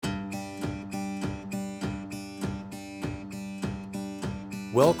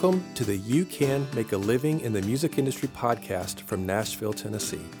Welcome to the You Can Make a Living in the Music Industry podcast from Nashville,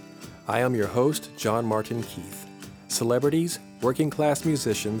 Tennessee. I am your host, John Martin Keith. Celebrities, working class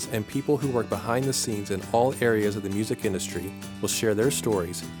musicians, and people who work behind the scenes in all areas of the music industry will share their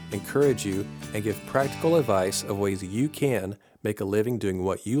stories, encourage you, and give practical advice of ways you can make a living doing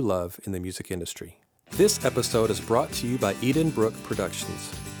what you love in the music industry. This episode is brought to you by Edenbrook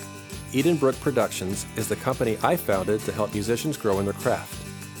Productions. Edenbrook Productions is the company I founded to help musicians grow in their craft.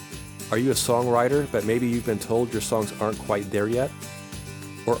 Are you a songwriter, but maybe you've been told your songs aren't quite there yet?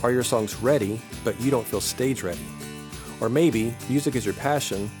 Or are your songs ready, but you don't feel stage ready? Or maybe music is your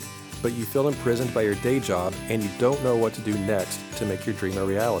passion, but you feel imprisoned by your day job and you don't know what to do next to make your dream a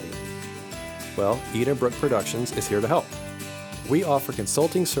reality? Well, Edenbrook Productions is here to help. We offer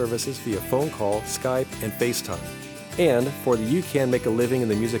consulting services via phone call, Skype, and FaceTime. And for the You Can Make a Living in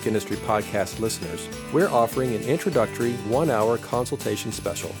the Music Industry podcast listeners, we're offering an introductory 1-hour consultation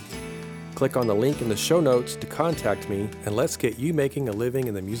special. Click on the link in the show notes to contact me, and let's get you making a living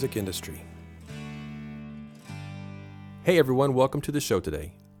in the music industry. Hey everyone, welcome to the show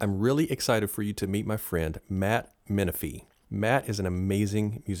today. I'm really excited for you to meet my friend, Matt Menefee. Matt is an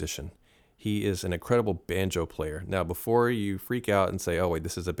amazing musician. He is an incredible banjo player. Now, before you freak out and say, oh wait,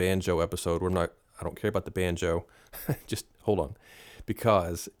 this is a banjo episode, I don't care about the banjo. Just hold on.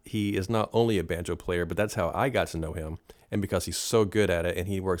 Because he is not only a banjo player, but that's how I got to know him. And because he's so good at it and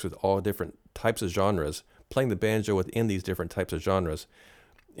he works with all different types of genres, playing the banjo within these different types of genres,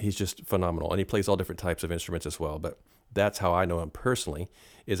 he's just phenomenal. And he plays all different types of instruments as well. But that's how I know him personally,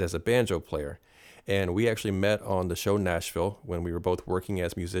 is as a banjo player. And we actually met on the show Nashville when we were both working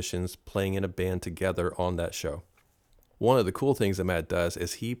as musicians, playing in a band together on that show. One of the cool things that Matt does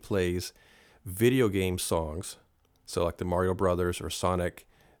is he plays video game songs, so like the Mario Brothers or Sonic,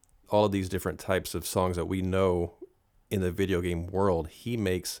 all of these different types of songs that we know in the video game world. He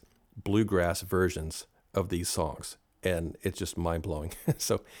makes bluegrass versions of these songs, and it's just mind-blowing.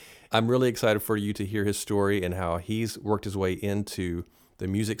 So I'm really excited for you to hear his story and how he's worked his way into the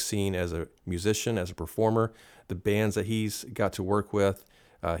music scene as a musician, as a performer, the bands that he's got to work with.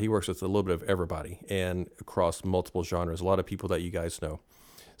 He works with a little bit of everybody and across multiple genres, a lot of people that you guys know.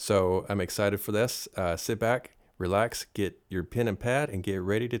 So I'm excited for this. Sit back, relax, get your pen and pad, and get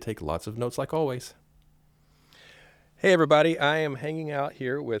ready to take lots of notes like always. Hey, everybody. I am hanging out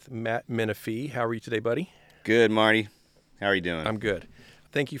here with Matt Menefee. How are you today, buddy? Good, Marty. How are you doing? I'm good.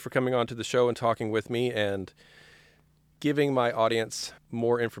 Thank you for coming on to the show and talking with me and giving my audience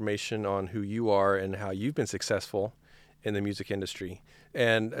more information on who you are and how you've been successful in the music industry.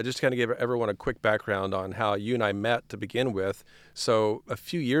 And I just kind of give everyone a quick background on how you and I met to begin with. So a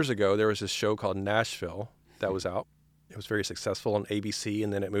few years ago, there was this show called Nashville that was out. It was very successful on ABC,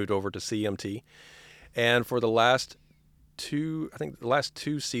 and then it moved over to CMT. And for the last two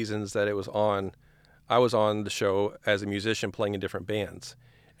seasons that it was on, I was on the show as a musician playing in different bands.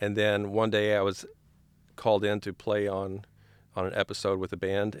 And then one day I was called in to play on an episode with a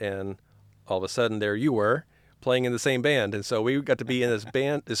band, and all of a sudden there you were playing in the same band. And so we got to be in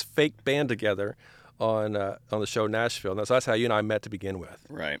this fake band together on the show Nashville. And so that's how you and I met to begin with.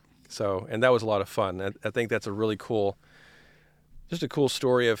 Right. So, and that was a lot of fun. And I think that's a really cool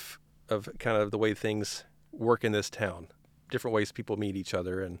story of kind of the way things work in this town. Different ways people meet each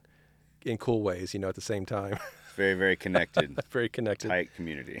other and in cool ways, at the same time. Very, very connected. Very connected. Tight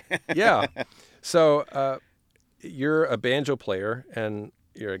community. Yeah. So you're a banjo player, and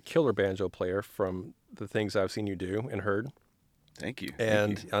you're a killer banjo player from the things I've seen you do and heard. Thank you.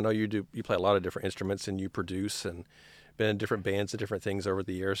 And Thank you. I know you play a lot of different instruments, and you produce and been in different bands and different things over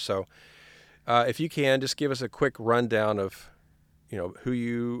the years. So if you can, just give us a quick rundown of, who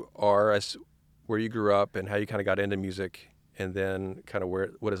you are, where you grew up, and how you kind of got into music, and then kind of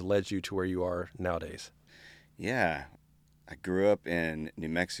what has led you to where you are nowadays. Yeah. I grew up in New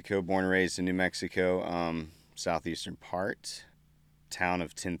Mexico, born and raised in New Mexico, southeastern part. Town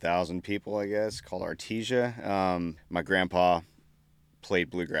of 10,000 people, I guess, called Artesia. My grandpa played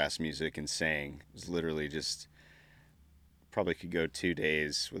bluegrass music and sang. It was literally just probably could go 2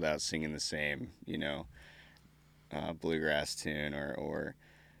 days without singing the same, bluegrass tune or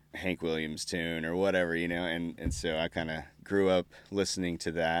Hank Williams tune or whatever, and so I kind of grew up listening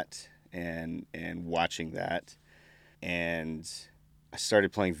to that and watching that, and I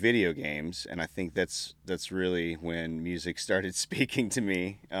started playing video games, and I think that's really when music started speaking to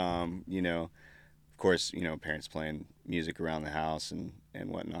me. Of course, parents playing music around the house and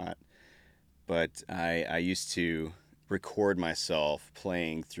whatnot. But I used to record myself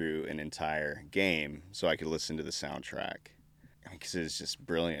playing through an entire game so I could listen to the soundtrack, because it's just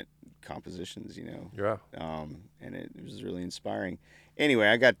brilliant compositions, Yeah. and it was really inspiring. Anyway,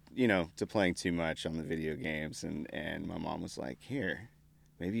 I got, to playing too much on the video games, and my mom was like, here,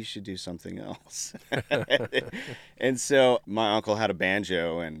 maybe you should do something else. And so my uncle had a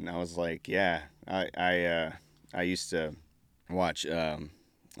banjo, and I was like, yeah, I used to watch a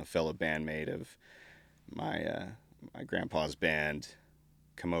fellow bandmate of my grandpa's band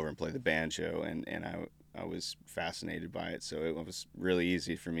come over and play the banjo, and I was fascinated by it. So it was really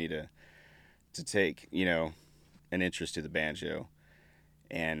easy for me to take, an interest to the banjo,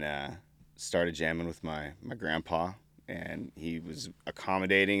 and started jamming with my grandpa, and he was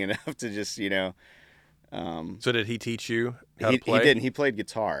accommodating enough to just, So did he teach you how to he play? didn't. He played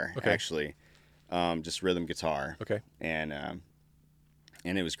guitar, Okay. actually, just rhythm guitar, Okay. and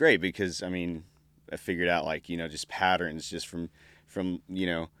it was great because, I mean, I figured out, like, just patterns just from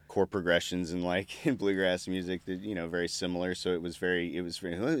chord progressions, and like in bluegrass music that, very similar. So it was very,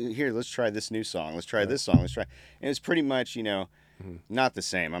 here, let's try this new song, let's try Right. this song, let's try. And it's pretty much, Mm-hmm. not the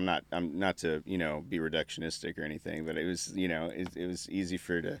same. I'm not to, be reductionistic or anything, but it was, it was easy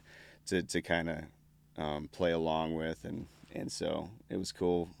to kind of play along with, and so it was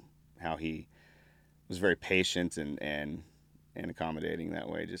cool how he was very patient and accommodating that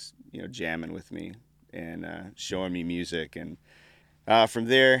way, just, jamming with me and showing me music. And from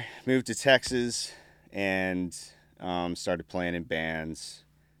there, moved to Texas and started playing in bands.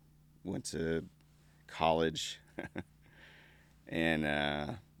 Went to college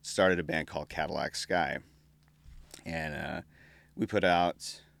and started a band called Cadillac Sky. And we put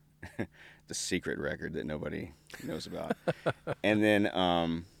out the secret record that nobody knows about. And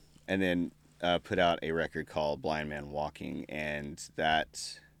then put out a record called Blind Man Walking, and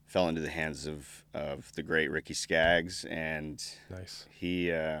that fell into the hands of the great Ricky Skaggs, and Nice. he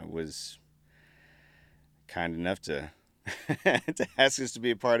was kind enough to to ask us to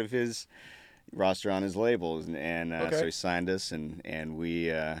be a part of his roster on his labels, and Okay. so he signed us, and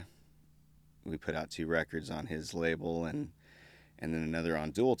we put out 2 records on his label, and then another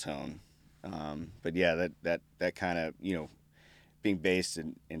on Dual Tone. But yeah, that kind of, being based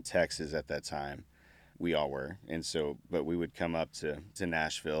in Texas at that time, we all were, and so, but we would come up to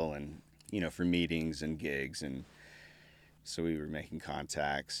Nashville, and for meetings and gigs, and so we were making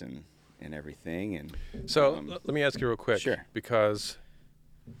contacts and everything. And So let me ask you real quick, sure. because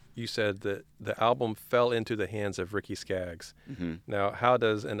you said that the album fell into the hands of Ricky Skaggs. Mm-hmm. Now, how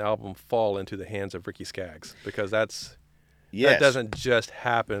does an album fall into the hands of Ricky Skaggs? Because that Yes, doesn't just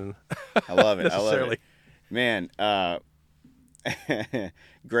happen I love it. I love necessarily. it, man.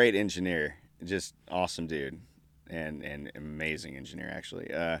 Great engineer, just awesome dude, and amazing engineer,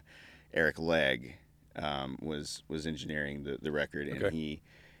 actually. Eric Legg was engineering the record, and Okay. he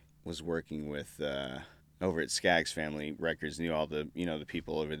was working with over at Skaggs Family Records. Knew all the the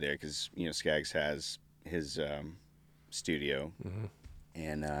people over there, because Skaggs has his studio, Mm-hmm.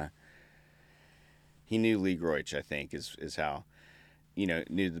 and he knew Lee Groich, I think, is how.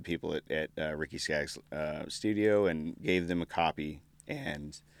 Knew the people at Ricky Skaggs' studio, and gave them a copy,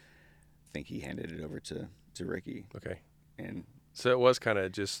 and I think he handed it over to Ricky, Okay. and So it was kind of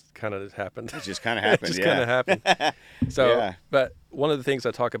happened. it just kind of It happened. just kind of happened. So, Yeah. but one of the things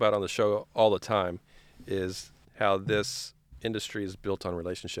I talk about on the show all the time is how this industry is built on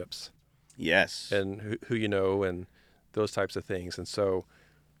relationships Yes. and who you know and those types of things. And so,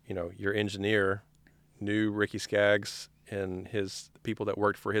 your engineer knew Ricky Skaggs and his people that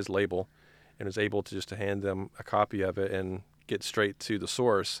worked for his label, and was able to hand them a copy of it and get straight to the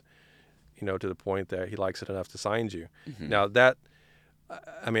source, to the point that he likes it enough to sign you. Mm-hmm. Now that,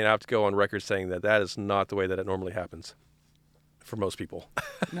 I mean, I have to go on record saying that is not the way that it normally happens for most people.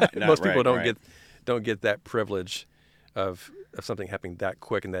 Not Most people right. don't get that privilege of something happening that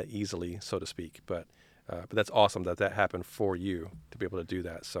quick and that easily, so to speak. But that's awesome that happened for you to be able to do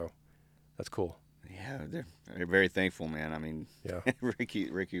that. So that's cool. Yeah, they're very thankful, man. I mean, Yeah.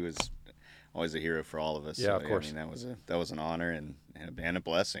 Ricky was always a hero for all of us. Yeah, so, of course. I mean, that was an honor and a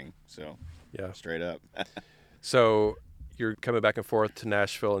blessing. So Yeah. straight up. So you're coming back and forth to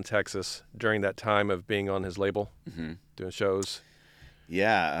Nashville and Texas during that time of being on his label, Mm-hmm. doing shows.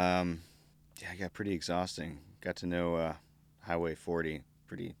 Yeah, it got pretty exhausting. Got to know Highway 40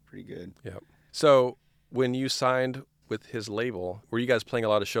 pretty good. Yeah. So when you signed with his label, were you guys playing a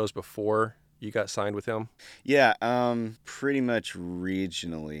lot of shows before you got signed with him? Yeah, pretty much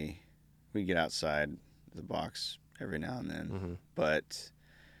regionally. We get outside the box every now and then. Mm-hmm. But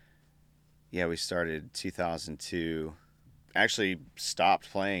yeah, we started 2002. Actually stopped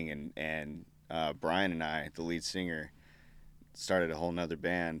playing, and Brian and I, the lead singer, started a whole nother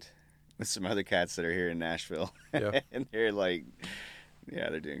band with some other cats that are here in Nashville. Yeah. And they're like, Yeah,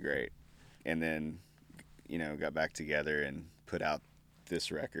 they're doing great. And then, got back together and put out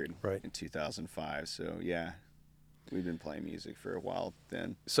this record Right. in 2005. So, yeah, we've been playing music for a while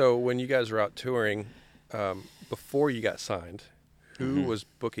then. So when you guys were out touring, before you got signed, who Mm-hmm. was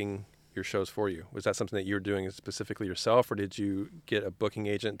booking your shows for you? Was that something that you were doing specifically yourself, or did you get a booking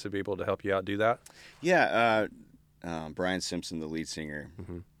agent to be able to help you out do that? Yeah, Brian Simpson, the lead singer,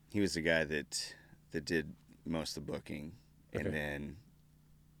 Mm-hmm. he was the guy that did most of the booking. Okay. And then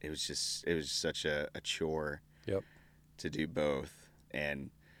it was such a chore Yep. to do both.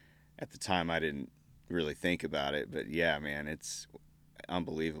 And at the time, I didn't really think about it. But yeah, man, it's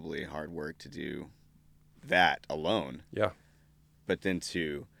unbelievably hard work to do that alone. Yeah. But then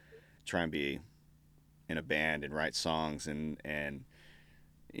to try and be in a band and write songs and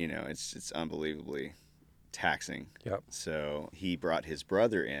it's unbelievably taxing. Yep. So he brought his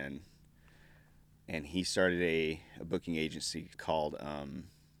brother in, and he started a booking agency called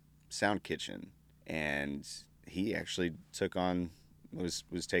Sound Kitchen, and he actually was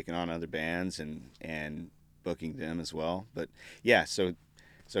taking on other bands and booking them as well. But yeah, so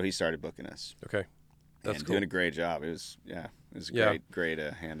he started booking us. Okay. That's and cool. doing a great job. It was Yeah. great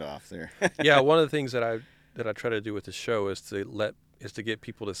handoff there. Yeah. One of the things that I try to do with the show is to get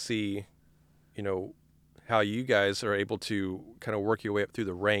people to see, how you guys are able to kind of work your way up through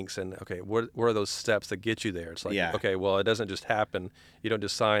the ranks, and okay, what are those steps that get you there? It's like, Yeah. okay, well, it doesn't just happen. You don't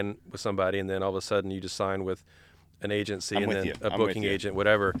just sign with somebody and then all of a sudden you just sign with an agency I'm and with then you. a I'm with booking you. agent,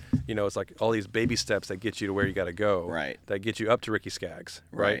 whatever. It's like all these baby steps that get you to where you got to go. Right. That get you up to Ricky Skaggs.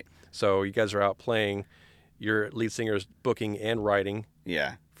 Right. So you guys are out playing. Your lead singer's booking and writing.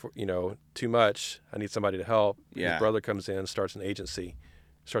 Yeah. For, too much. I need somebody to help. Yeah. His brother comes in, starts an agency,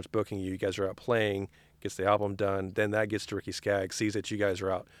 starts booking you. You guys are out playing, gets the album done. Then that gets to Ricky Skaggs, sees that you guys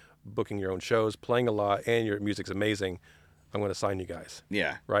are out booking your own shows, playing a lot, and your music's amazing. I'm going to sign you guys.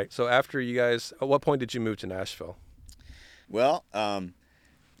 Yeah. Right. So after you guys, at what point did you move to Nashville? Well,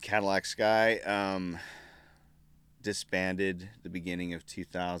 Cadillac Sky disbanded the beginning of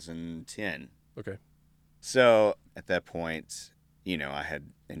 2010. Okay. So at that point, I had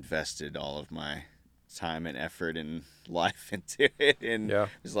invested all of my time and effort and life into it, and Yeah. it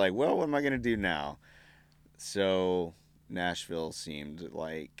was like, well, what am I going to do now? So Nashville seemed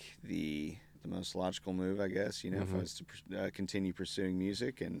like the most logical move, I guess. If I was to continue pursuing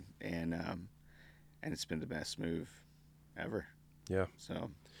music, and it's been the best move ever. Yeah.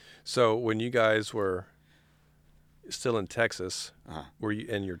 So when you guys were still in Texas, were you,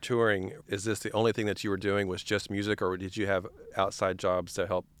 and you're touring, is this the only thing that you were doing was just music, or did you have outside jobs to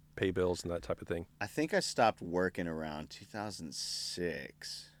help pay bills and that type of thing? I think I stopped working around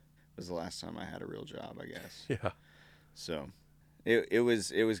 2006 was the last time I had a real job, I guess. Yeah. So it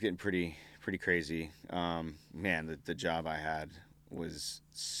was getting pretty crazy. Man, the job I had was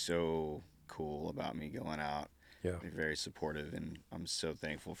so cool about me going out. Yeah. They're very supportive, and I'm so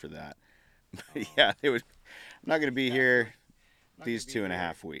thankful for that. But yeah, I'm not going to be here these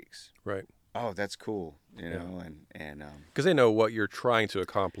 2.5 weeks. Right. Oh, that's cool. And because they know what you're trying to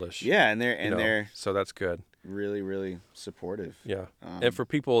accomplish. yeah, and they're so that's good. really, really supportive. Yeah. And for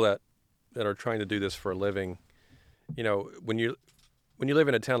people that are trying to do this for a living, when you live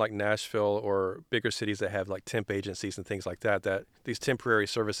in a town like Nashville or bigger cities that have like temp agencies and things like that these temporary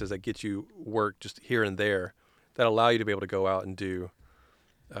services that get you work just here and there, that allow you to be able to go out and do,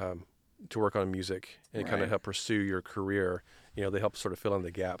 to work on music and kind of Right. help pursue your career. They help sort of fill in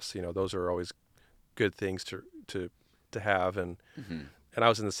the gaps. Those are always good things to have. And I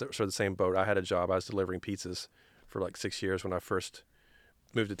was in sort of the same boat. I had a job. I was delivering pizzas for like 6 years when I first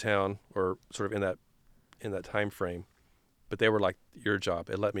moved to town, or sort of in that time frame. But they were like your job.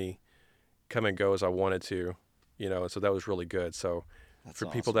 It let me come and go as I wanted to, and so that was really good. So That's for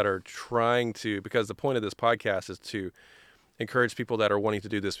awesome. people that are trying to, because the point of this podcast is to encourage people that are wanting to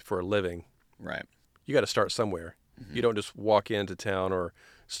do this for a living. Right. You got to start somewhere. You don't just walk into town or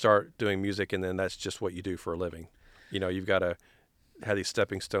start doing music and then that's just what you do for a living. You've got to have these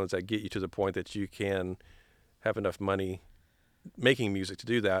stepping stones that get you to the point that you can have enough money making music to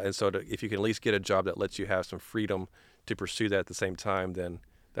do that. And so if you can at least get a job that lets you have some freedom to pursue that at the same time, then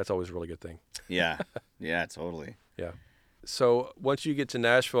that's always a really good thing. Yeah. Yeah, totally. Yeah. So once you get to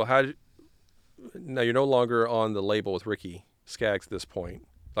Nashville, now you're no longer on the label with Ricky Skaggs at this point.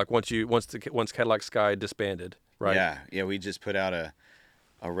 Like once Cadillac Sky disbanded, right? Yeah. We just put out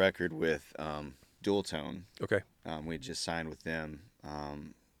a record with Dual Tone. Okay. We just signed with them.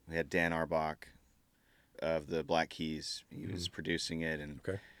 We had Dan Arbach of the Black Keys. He was producing it, and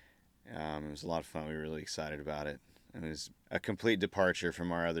Okay. it was a lot of fun. We were really excited about it. It was a complete departure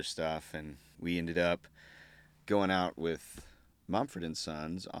from our other stuff, and we ended up going out with Mumford and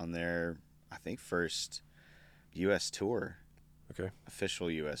Sons on their, I think, first U.S. tour, Okay. official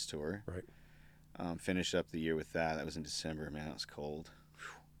U.S. tour. Right. Finished up the year with that. That was in December. Man, it was cold.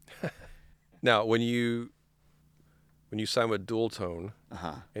 Now, when you sign with Dual Tone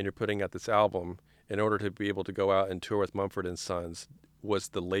and you're putting out this album, in order to be able to go out and tour with Mumford and Sons, was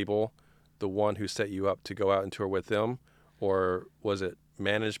the label the one who set you up to go out and tour with them, or was it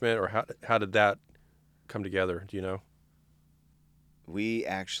management, or how did that come together? Do you know? We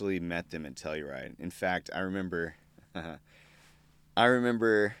actually met them at Telluride. In fact, I remember, I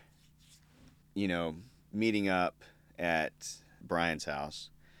remember, meeting up at Brian's house,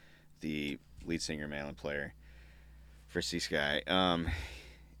 the lead singer, Malin player for Sea Sky.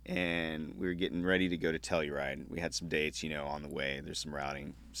 And we were getting ready to go to Telluride. We had some dates, on the way. There's some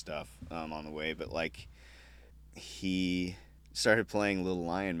routing stuff on the way, but like he started playing Little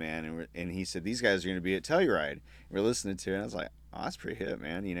Lion Man, and he said these guys are going to be at Telluride. We're listening to it, and I was like, oh, that's pretty hip,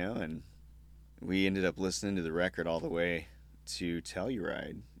 man, and we ended up listening to the record all the way to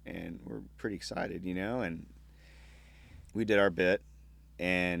Telluride, and we're pretty excited, and we did our bit,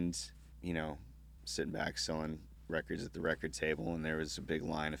 and sitting back selling records at the record table, and there was a big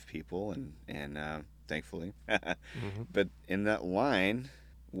line of people, and thankfully, but in that line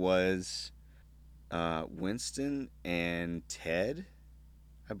was Winston and Ted,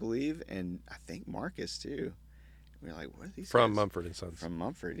 I believe, and I think Marcus too. We were like, what are these From guys? Mumford and Sons. From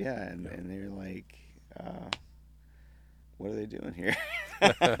Mumford, yeah, and they were like, what are they doing here?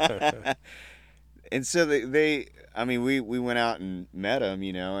 And so they I mean, we went out and met them,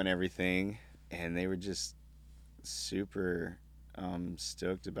 and everything, and they were just super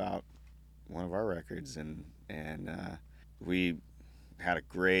stoked about one of our records, and we had a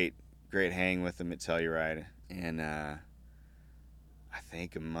great hang with them at Telluride, and I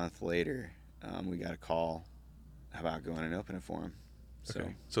think a month later we got a call about going and opening for them.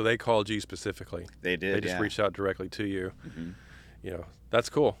 Okay. So they called you specifically. They did. They just reached out directly to you. Mm-hmm. That's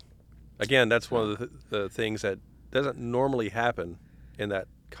cool. Again, that's one of the things that doesn't normally happen in that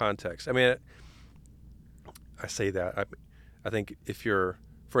context. I mean, I say that. I think if you're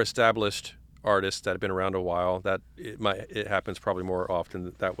for established artists that have been around a while, that it happens probably more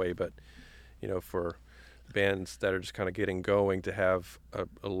often that way. But for bands that are just kind of getting going, to have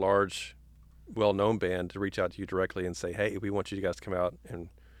a large, well-known band to reach out to you directly and say, "Hey, we want you guys to come out and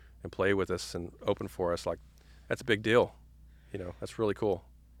play with us and open for us," like that's a big deal. That's really cool.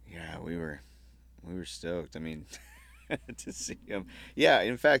 Yeah, we were stoked. I mean, to see them. Yeah,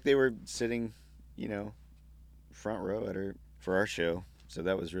 in fact, they were sitting, front row for our show. So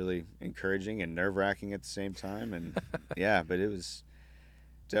that was really encouraging and nerve-wracking at the same time. And yeah, but it was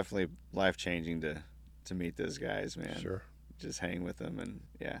definitely life-changing to meet those guys, man. Sure. Just hang with them, and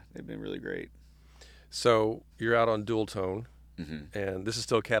yeah, they've been really great. So you're out on Dual Tone, and this is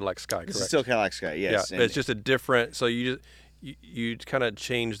still Cadillac Sky, correct? This is still Cadillac Sky, yes. Yeah, but it's just a different. So you kind of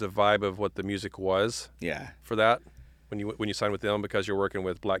changed the vibe of what the music was. Yeah. For that, when you signed with them, because you're working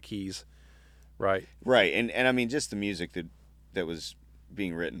with Black Keys, right? Right, and I mean just the music that was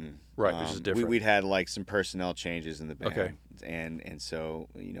being written. Right, which is different. We'd had like some personnel changes in the band. Okay. And so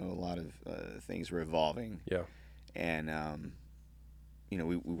a lot of things were evolving. Yeah. And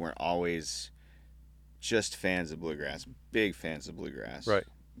we weren't always just fans of bluegrass, big fans of bluegrass. Right.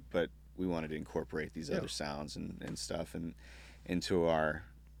 But we wanted to incorporate these other sounds and stuff and into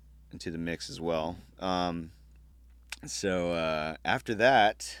the mix as well. So after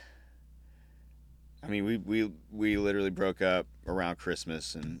that, I mean, we literally broke up around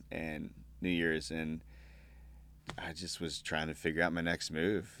Christmas and New Year's, and I just was trying to figure out my next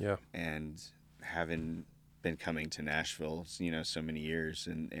move. Yeah. And having been coming to Nashville, so many years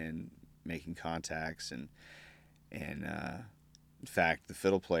and making contacts and in fact, the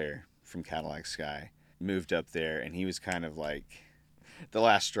fiddle player from Cadillac Sky moved up there, and he was kind of like the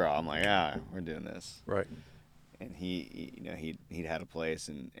last straw. I'm like, we're doing this. Right. And he'd had a place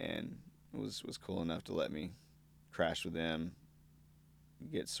and was cool enough to let me crash with them,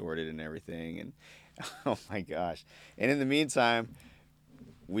 get sorted and everything. And oh my gosh! And in the meantime,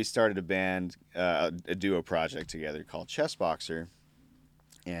 we started a band, a duo project together called Chess Boxer,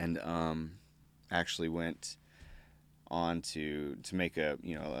 and actually went on to make a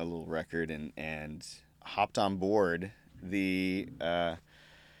little record and hopped on board the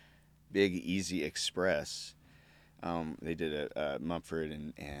Big Easy Express. They did a Mumford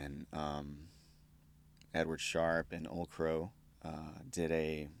and Edward Sharp and Old Crow did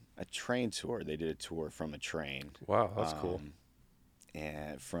a train tour. They did a tour from a train. Wow, that's cool.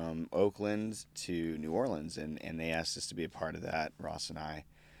 And from Oakland to New Orleans, and they asked us to be a part of that, Ross and I.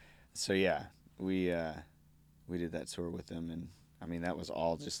 So yeah, we did that tour with them, I mean, that was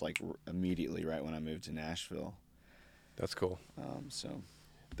all just like immediately right when I moved to Nashville. That's cool. So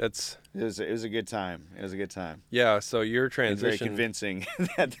That's it was a good time. It was a good time. yeah. So your And very transition, convincing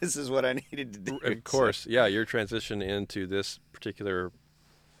that this is what I needed to do. of course, yeah, your transition into this particular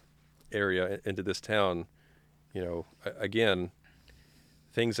area, into this town. You know, again,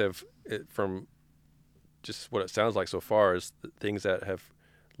 things have from just what it sounds like so far is things that have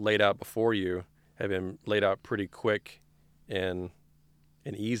laid out before you have been laid out pretty quick and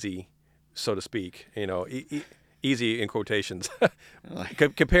easy, so to speak. You know, easy in quotations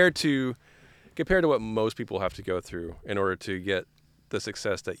compared to what most people have to go through in order to get the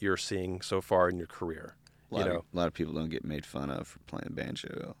success that you're seeing so far in your career. A lot of people don't get made fun of for playing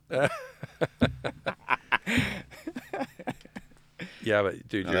banjo. Yeah, but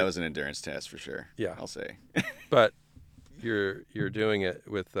dude, No, that was an endurance test for sure. Yeah, I'll say. but you're doing it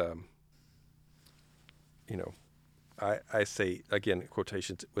with, you know, I say again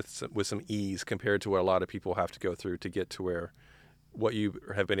quotations with some ease compared to what a lot of people have to go through to get to where what you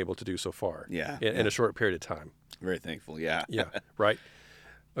have been able to do so far. Yeah, in a short period of time. Very thankful. Yeah. Yeah. Right.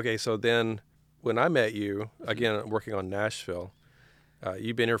 Okay. So then, when I met you again, working on Nashville,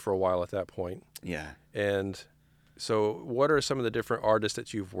 you've been here for a while at that point. Yeah. And so, what are some of the different artists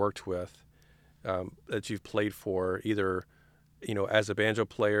that you've worked with, that you've played for, either, you know, as a banjo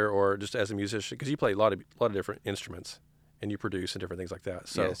player or just as a musician? Because you play a lot of different instruments, and you produce and different things like that.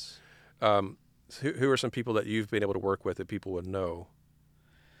 So, Yes. who are some people that you've been able to work with that people would know?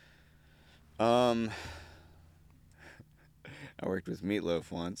 I worked with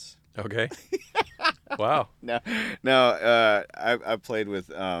Meatloaf once. Okay. Wow. No. I played with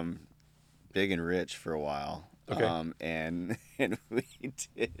Big and Rich for a while. Okay. And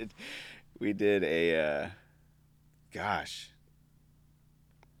we did a gosh.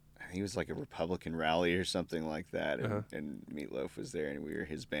 I think it was like a Republican rally or something like that, and Meatloaf was there, and we were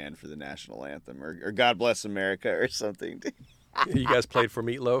his band for the national anthem, or God Bless America or something. You guys played for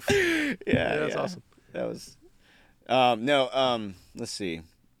Meatloaf? Yeah, That's awesome. That was let's see.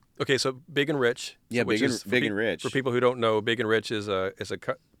 Okay, so Big and Rich. Yeah, which is Big and Rich. For people who don't know, Big and Rich is a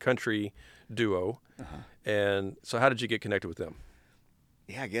country duo. And so, how did you get connected with them?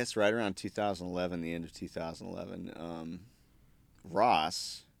 Yeah, I guess right around 2011, the end of 2011.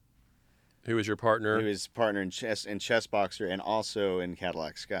 Ross, Who was your partner? who was partner in Chess Boxer and also in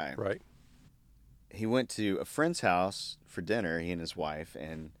Cadillac Sky. Right. He went to a friend's house for dinner, he and his wife,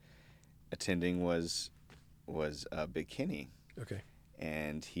 and attending was Big Kenny. Okay.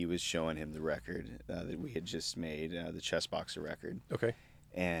 And he was showing him the record that we had just made, the Chess Boxer record. Okay.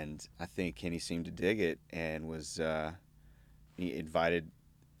 And I think Kenny seemed to dig it and was he invited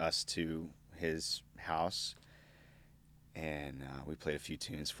us to his house, and we played a few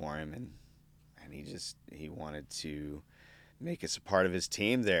tunes for him, and he wanted to make us a part of his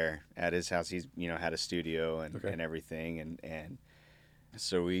team there at his house. He's had a studio and everything, and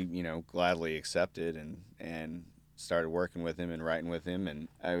so we gladly accepted and started working with him and writing with him, and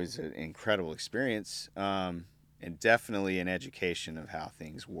it was an incredible experience, and definitely an education of how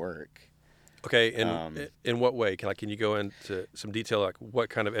things work. Okay, in what way? Can you go into some detail, like what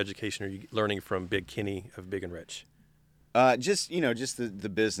kind of education are you learning from Big Kenny of Big and Rich? Just the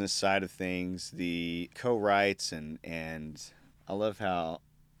business side of things, the co-writes, and I love how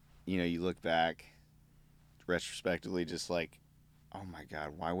you look back retrospectively, just like, oh my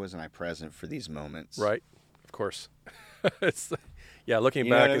God, why wasn't I present for these moments? Right, of course. It's looking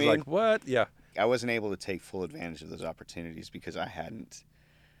You know back what I is mean? like, what? Yeah, I wasn't able to take full advantage of those opportunities because it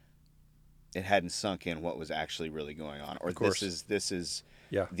hadn't sunk in what was actually really going on, or this is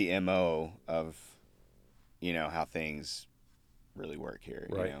the MO of how things really work here.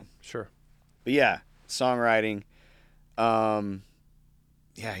 right, sure. But yeah, songwriting.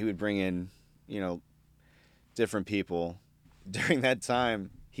 He would bring in different people. During that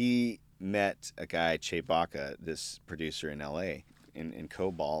time, he met a guy, Che Baca, this producer in LA, in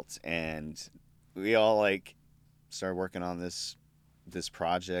Cobalt, and we all started working on this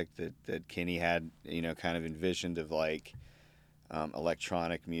project that Kenny had kind of envisioned of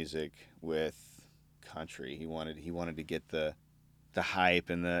electronic music with country. He wanted to get the hype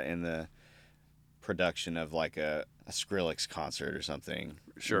and the production of a Skrillex concert or something,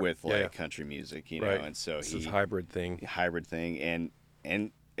 Sure. with country music, right. And so this hybrid thing,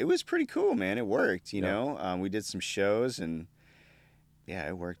 and it was pretty cool, man. It worked, we did some shows, and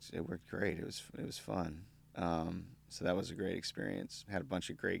it worked great. It was fun. So that was a great experience. Had a bunch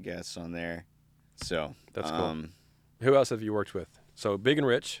of great guests on there. So that's cool. Who else have you worked with? So Big and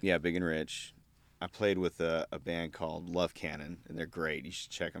Rich. Yeah, Big and Rich. I played with a band called Love Cannon, and they're great. You should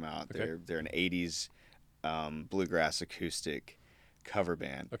check them out. Okay. They're an 80s bluegrass acoustic cover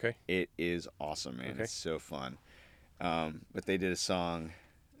band. Okay. It is awesome, man. Okay. It's so fun. But they did a song.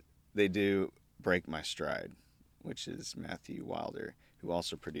 They do "Break My Stride," which is Matthew Wilder, who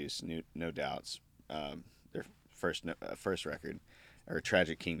also produced No Doubts, their first record, or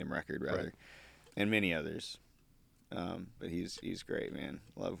Tragic Kingdom record rather, Right. and many others. But he's great, man.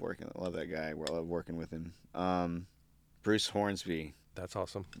 Love that guy. Love working with him. Bruce Hornsby, That's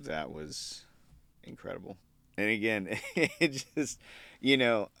awesome. that was incredible. And again, it just,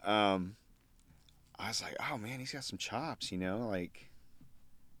 I was like, oh man, he's got some chops, like,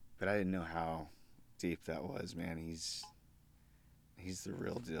 but I didn't know how deep that was, man. He's the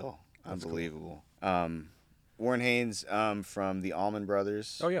real deal. That's Unbelievable. Warren Haynes, from the Allman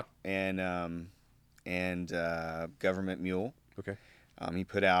Brothers. Oh yeah. And Government Mule. Okay. He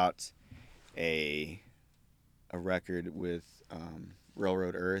put out a record with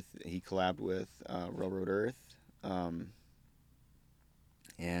Railroad Earth. He collabed with Railroad Earth,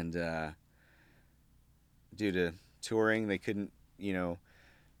 and due to touring, they couldn't,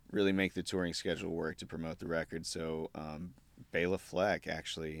 really make the touring schedule work to promote the record. So Bela Fleck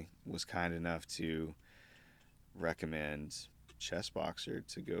actually was kind enough to recommend Chess Boxer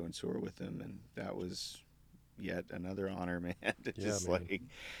to go and tour with him, and that was yet another honor, man. To just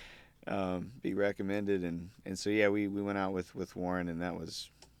man. be recommended, and so yeah, we went out with Warren, and that was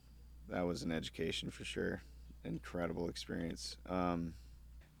an education for sure. Incredible experience.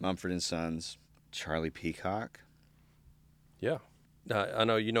 Mumford and Sons, Charlie Peacock. Yeah. I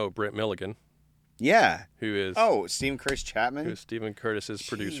know you know Brent Milligan, Yeah. who is Stephen Curtis Chapman. who's Stephen Curtis's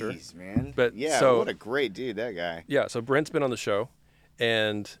producer. Jeez, man. But yeah, so- what a great dude that guy. Yeah, so Brent's been on the show,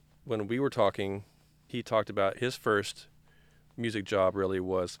 and when we were talking, he talked about his first music job really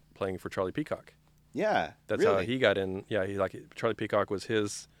was playing for Charlie Peacock. Yeah, That's really. how he got in. Yeah, Charlie Peacock was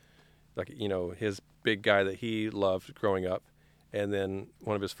his, his big guy that he loved growing up, and then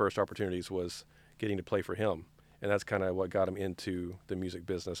one of his first opportunities was getting to play for him, and that's kind of what got him into the music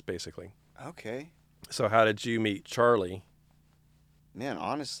business, basically. Okay. So how did you meet Charlie? Man,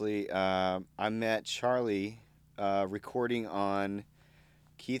 honestly, I met Charlie recording on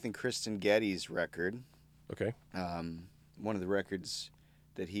Keith and Kristen Getty's record. Okay. One of the records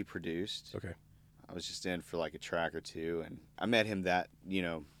that he produced. Okay. I was just in for like a track or two, and I met him that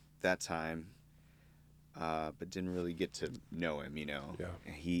time, but didn't really get to know him. Yeah.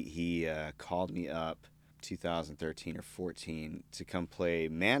 He called me up 2013 or 14 to come play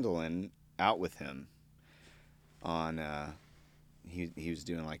mandolin out with him on he was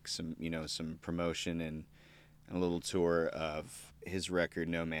doing like some promotion and a little tour of his record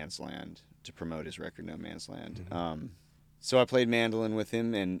No Man's Land, to promote his record No Man's Land. Mm-hmm. So I played mandolin with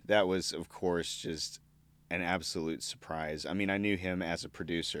him, and that was, of course, just an absolute surprise. I mean, I knew him as a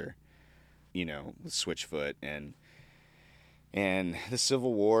producer, with Switchfoot and the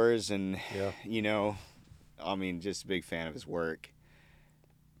Civil Wars, and Yeah. I mean, just a big fan of his work.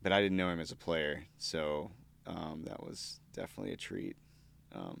 But I didn't know him as a player, so that was definitely a treat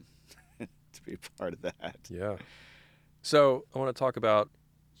to be a part of that. Yeah. So I want to talk about,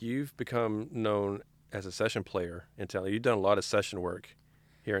 you've become known as a session player in town. You've done a lot of session work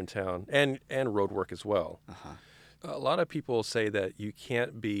here in town, and road work as well. Uh-huh. A lot of people say that you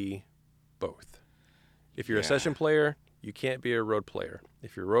can't be both. If you're a Yeah. session player, you can't be a road player.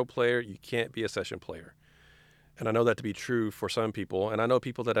 If you're a road player, you can't be a session player. And I know that to be true for some people, and I know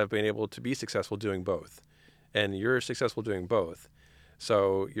people that have been able to be successful doing both. And you're successful doing both.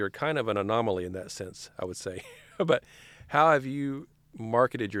 So you're kind of an anomaly in that sense, I would say. But how have you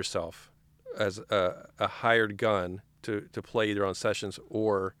marketed yourself as a hired gun to play either on sessions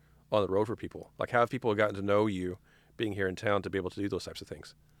or on the road for people? Like, how have people gotten to know you being here in town to be able to do those types of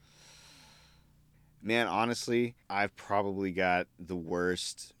things? Man, honestly, I've probably got the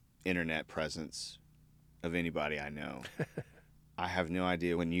worst internet presence of anybody I know. I have no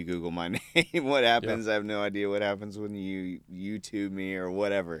idea when you Google my name what happens. Yeah. I have no idea what happens when you YouTube me or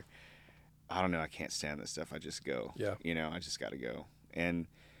whatever. I don't know. I can't stand this stuff. I just go. Yeah. I just got to go. And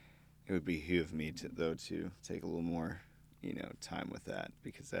it would behoove me to take a little more, time with that,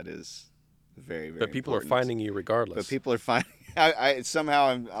 because that is very, very But people important. are finding you regardless. But people are finding. I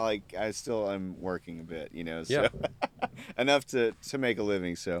somehow I still am working a bit, so Yeah. enough to make a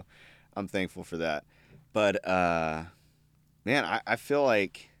living. So I'm thankful for that. But man, I feel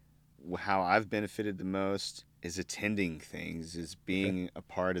like how I've benefited the most is attending things, is being a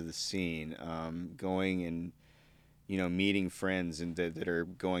part of the scene, going and meeting friends and that are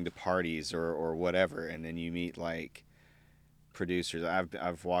going to parties or whatever, and then you meet like producers.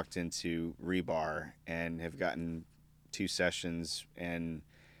 I've walked into Rebar and have gotten 2 sessions and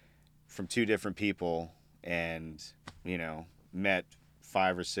from 2 different people, and met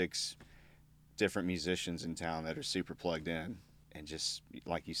 5 or 6 different musicians in town that are super plugged in, and just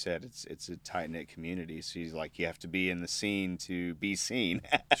like you said, it's a tight knit community. So you have to be in the scene to be seen,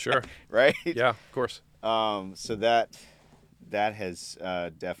 Sure. right? Yeah, of course. So that has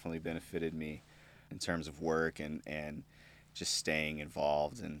definitely benefited me in terms of work and just staying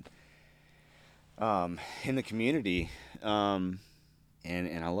involved and in the community. And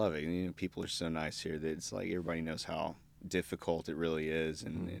I love it. You know, people are so nice here that it's like everybody knows how difficult it really is,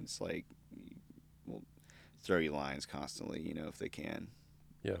 and it's like will throw you lines constantly, you know, if they can.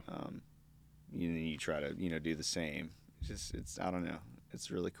 Yeah. You try to do the same. It's I don't know.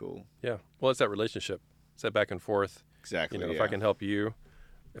 It's really cool. Yeah. Well, it's that relationship. It's that back and forth. Exactly. You know, yeah. if I can help you,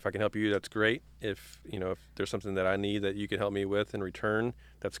 that's great. If there's something that I need that you can help me with in return,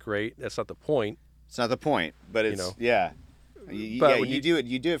 that's great. That's not the point. It's not the point, but it's yeah. But You do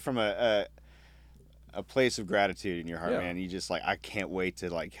it from a place of gratitude in your heart, Yeah. man. You just like, I can't wait to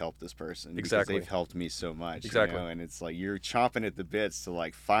like help this person Exactly. because they've helped me so much. Exactly. You know? And it's like you're chomping at the bits to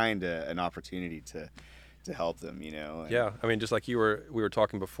like find an opportunity to help them, you know. And Yeah, I mean, just like we were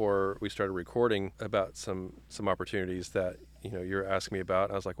talking before we started recording about some opportunities that you're asking me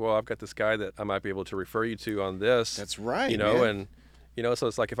about. I was like, well, I've got this guy that I might be able to refer you to on this. That's right, man. And so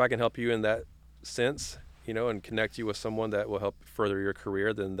it's like if I can help you in that sense, and connect you with someone that will help further your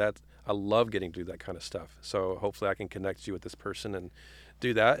career, then I love getting to do that kind of stuff. So hopefully I can connect you with this person and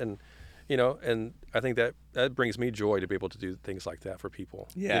do that, and and I think that brings me joy to be able to do things like that for people.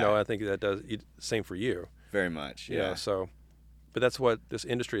 Yeah. I think that does same for you. Very much, yeah. So, but that's what this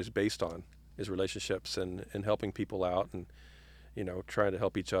industry is based on, is relationships and helping people out and, trying to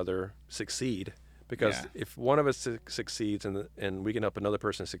help each other succeed. Because if one of us succeeds and we can help another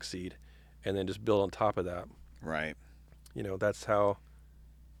person succeed and then just build on top of that. Right. That's how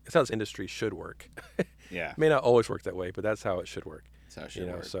this industry should work. Yeah. It may not always work that way, but that's how it should work. That's how it should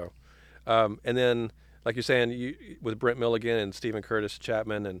work. So, and then like you're saying, with Brent Milligan and Stephen Curtis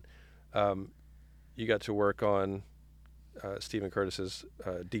Chapman, and you got to work on Stephen Curtis's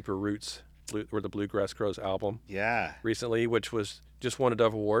Deeper Roots, Where the Bluegrass Grows album. Yeah. Recently, which just won a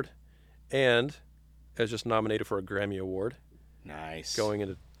Dove Award, and is just nominated for a Grammy Award. Nice. Going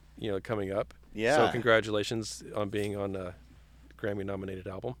into, coming up. Yeah. So congratulations on being on a Grammy-nominated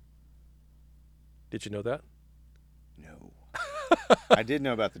album. Did you know that? No. I did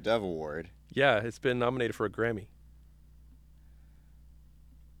know about the Dove Award. Yeah, it's been nominated for a Grammy.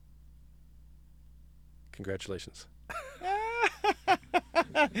 Congratulations.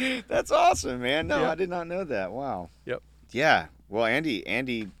 That's awesome, man. No, Yeah. I did not know that. Wow. Yep. Yeah. Well, Andy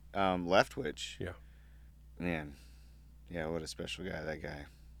Leftwich. Yeah. Man. Yeah, what a special guy, that guy.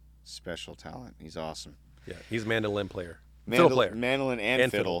 Special talent. He's awesome. Yeah, he's a mandolin player. Fiddle player. Mandolin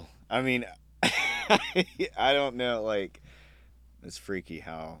and fiddle. I mean, I don't know, like, it's freaky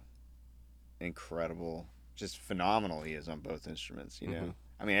how incredible, just phenomenal he is on both instruments, you know? Mm-hmm.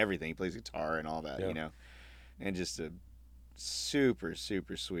 I mean, everything. He plays guitar and all that, Yeah. you know? And just a super,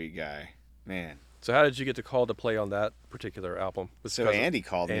 super sweet guy. Man. So how did you get the call to play on that particular album? So Andy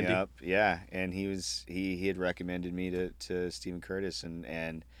called me Andy? up, yeah, and he had recommended me to Stephen Curtis,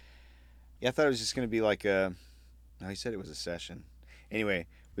 and yeah, I thought it was just going to be like no, he said it was a session. Anyway,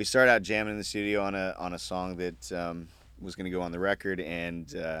 we started out jamming in the studio on a song that was going to go on the record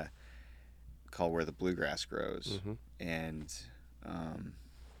and called Where the Bluegrass Grows, Mm-hmm. and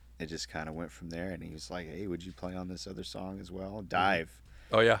it just kind of went from there. And he was like, "Hey, would you play on this other song as well, Dive?"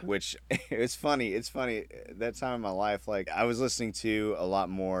 Oh yeah. Which it's funny. That time in my life, like I was listening to a lot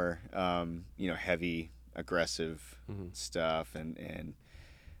more, heavy, aggressive Mm-hmm. stuff, and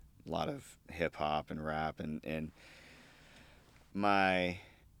a lot of hip hop and rap, and my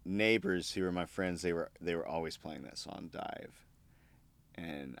neighbors who were my friends, they were always playing that song Dive,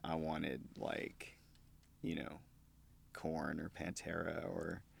 and I wanted like, Korn or Pantera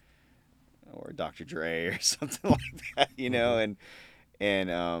or Dr. Dre or something like that, Mm-hmm.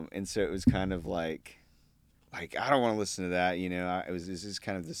 and so it was kind of like I don't want to listen to that, this is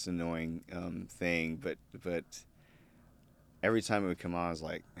kind of this annoying thing, but every time it would come on, I was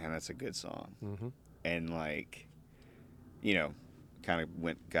like, man, that's a good song, Mm-hmm. and like, kind of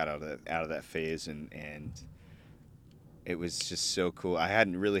got out of that phase, and it was just so cool. I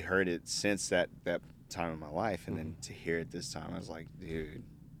hadn't really heard it since that time of my life, and then to hear it this time, I was like, dude,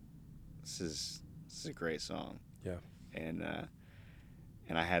 this is a great song. Yeah. And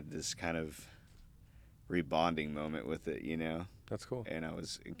I had this kind of rebonding moment with it, That's cool. and I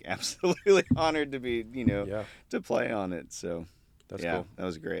was absolutely honored to be, Yeah. to play on it. So That's yeah, cool. that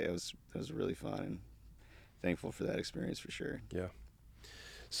was great. That was really fun, and thankful for that experience for sure. Yeah.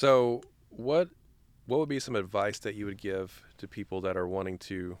 So what what would be some advice that you would give to people that are wanting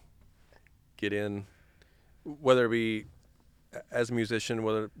to get in, whether it be as a musician,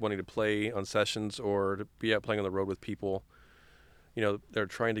 whether wanting to play on sessions or to be out playing on the road with people, they're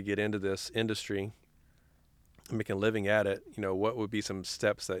trying to get into this industry and make a living at it. What would be some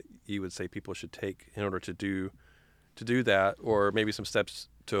steps that you would say people should take in order to do that, or maybe some steps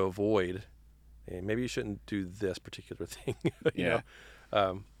to avoid? And maybe you shouldn't do this particular thing, Yeah.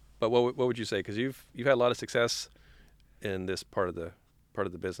 But what would you say? Because you've had a lot of success in this part of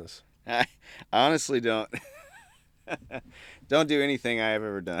the business. I honestly don't do anything I have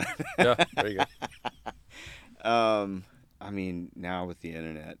ever done. Yeah, there you go. I mean, now with the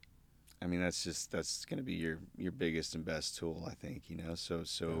internet, I mean that's going to be your biggest and best tool, I think.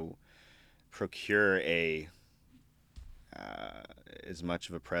 So procure a as much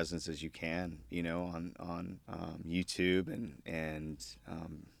of a presence as you can, on YouTube and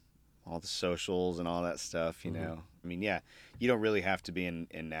all the socials and all that stuff. I mean, yeah, you don't really have to be in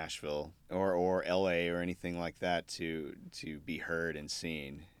Nashville or LA or anything like that to be heard and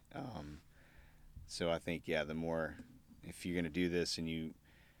seen. So I think, yeah, the more, if you're going to do this and you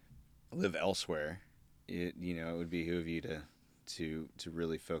live elsewhere, it would behoove you to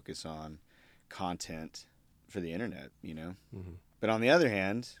really focus on content for the internet. Mm-hmm. But on the other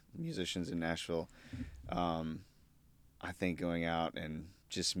hand, musicians in Nashville, I think going out and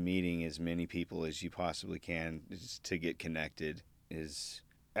just meeting as many people as you possibly can to get connected is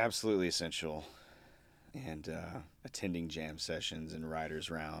absolutely essential. And attending jam sessions and writers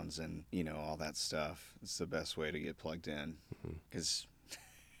rounds and all that stuff, it's the best way to get plugged in, because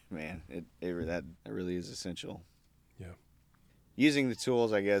man, that really is essential. Yeah. Using the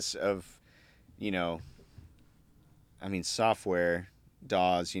tools, I guess, of I mean, software,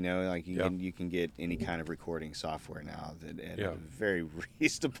 DAWs, like you can get any kind of recording software now at a very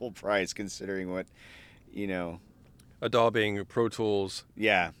reasonable price, considering what, A DAW being Pro Tools,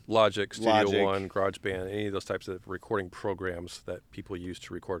 yeah, Logic, Studio One, GarageBand, any of those types of recording programs that people use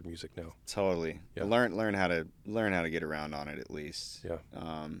to record music now. Totally. Yeah. Learn how to get around on it at least. Yeah.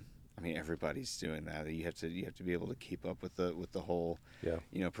 I mean, everybody's doing that. You have to be able to keep up with the whole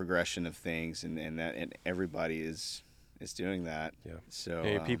progression of things, and everybody is doing that. Yeah.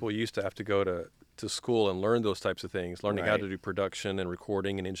 So people used to have to go to school and learn those types of things, learning how Right. to do production and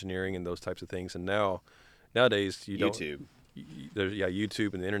recording and engineering and those types of things. And nowadays you YouTube. There's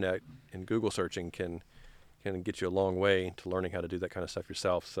YouTube and the internet and Google searching can get you a long way to learning how to do that kind of stuff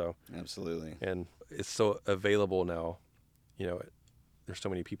yourself. So Absolutely. and it's so available now. There's so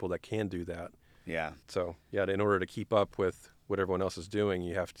many people that can do that. Yeah. So yeah, in order to keep up with what everyone else is doing,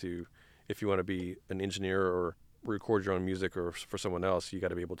 you have to, if you want to be an engineer or record your own music or for someone else, you got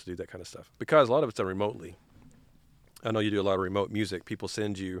to be able to do that kind of stuff, because a lot of it's done remotely. I know you do a lot of remote music. People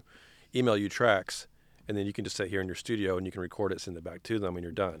email you tracks, and then you can just sit here in your studio and you can record it, send it back to them when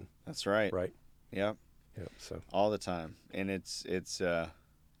you're done. That's right. Right. Yep. Yeah. So all the time, and it's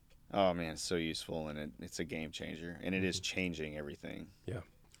oh man, it's so useful, and it's a game changer, and it is changing everything. Yeah.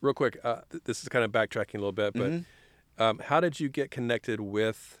 Real quick, this is kind of backtracking a little bit, but how did you get connected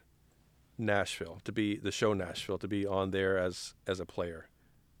with Nashville, to be on there as a player?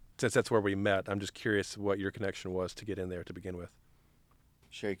 Since that's where we met, I'm just curious what your connection was to get in there to begin with.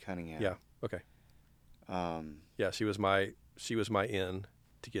 Sherry Cunningham. Yeah. Okay. Yeah, she was my in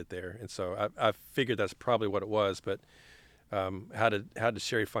to get there, and so I figured that's probably what it was. But how did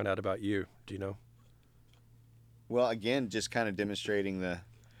Sherry find out about you? Do you know? Well, again, just kind of demonstrating the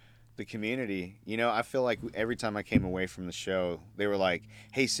community. I feel like every time I came away from the show, they were like,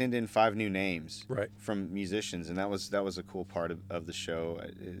 "Hey, send in 5 new names from musicians," and that was a cool part of the show.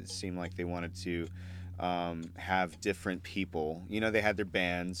 It seemed like they wanted to have different people. They had their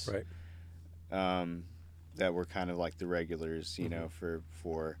bands, Right. That were kind of like the regulars.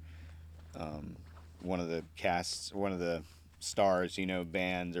 For one of the casts, one of the stars,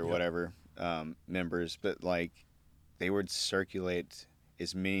 bands or whatever members, but like they would circulate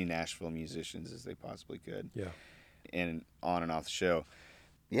as many Nashville musicians as they possibly could. Yeah. And on and off the show.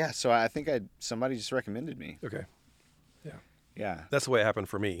 Yeah, so I think somebody just recommended me. Okay. Yeah. Yeah. That's the way it happened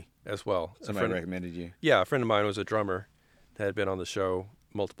for me as well. Somebody recommended you? Yeah, a friend of mine was a drummer that had been on the show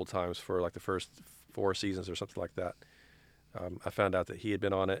multiple times for like the first 4 seasons or something like that. I found out that he had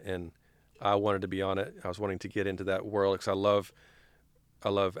been on it, and I wanted to be on it. I was wanting to get into that world because I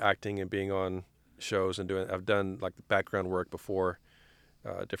love acting and being on shows and I've done like the background work before,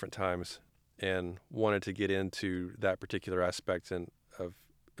 different times, and wanted to get into that particular aspect and of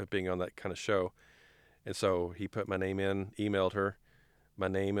being on that kind of show. And so he put my name in, emailed her my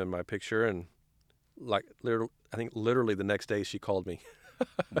name and my picture, and I think literally the next day she called me.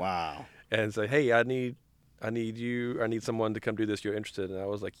 Wow. and say, hey, I need someone to come do this. You're interested? And I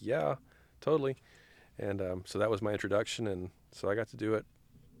was like, yeah, totally. And so that was my introduction, and so I got to do it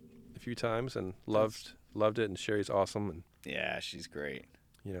a few times and loved it. And Sherry's awesome, and Yeah, she's great.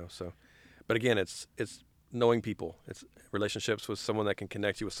 so. But again, it's knowing people. It's relationships with someone that can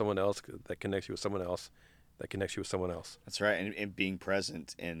connect you with someone else, that connects you with someone else, that connects you with someone else. That's right, and being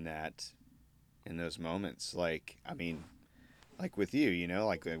present in those moments. Like, I mean, like with you,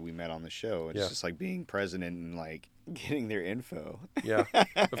 like we met on the show. It's just like being present and like getting their info. Yeah,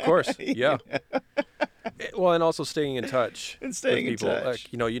 of course. Yeah. Well, and also staying in touch And staying with people. in touch.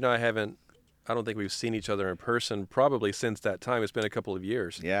 Like, I don't think we've seen each other in person probably since that time. It's been a couple of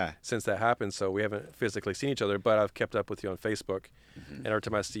years since that happened, so we haven't physically seen each other, but I've kept up with you on Facebook. And every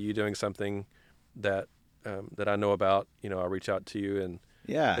time I see you doing something that I know about, I reach out to you, and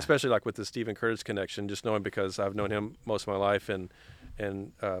especially like with the Stephen Curtis connection, just knowing, because I've known him most of my life, and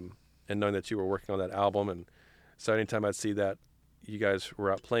knowing that you were working on that album. And so anytime I'd see that you guys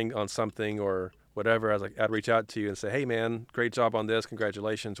were out playing on something or whatever, I'd reach out to you and say, hey man, great job on this,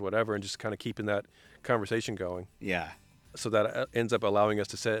 congratulations, whatever, and just kind of keeping that conversation going. Yeah. So that ends up allowing us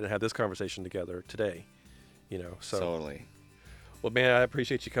to sit and have this conversation together today, so. Totally. Well, man, I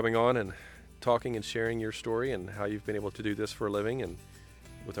appreciate you coming on and talking and sharing your story and how you've been able to do this for a living and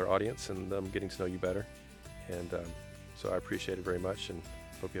with our audience, and them getting to know you better. And so I appreciate it very much, and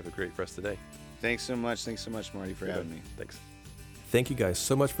hope you have a great rest of the day. Thanks so much, Marty, for having me. Thanks. Thank you guys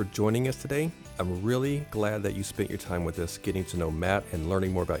so much for joining us today. I'm really glad that you spent your time with us, getting to know Matt and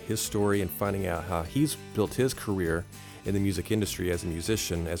learning more about his story and finding out how he's built his career in the music industry as a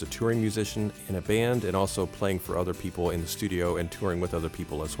musician, as a touring musician in a band, and also playing for other people in the studio and touring with other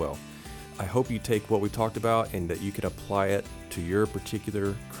people as well. I hope you take what we talked about and that you can apply it to your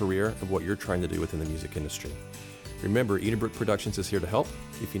particular career and what you're trying to do within the music industry. Remember, Edenbrook Productions is here to help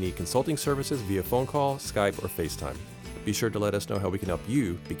if you need consulting services via phone call, Skype, or FaceTime. Be sure to let us know how we can help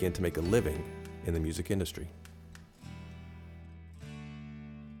you begin to make a living in the music industry.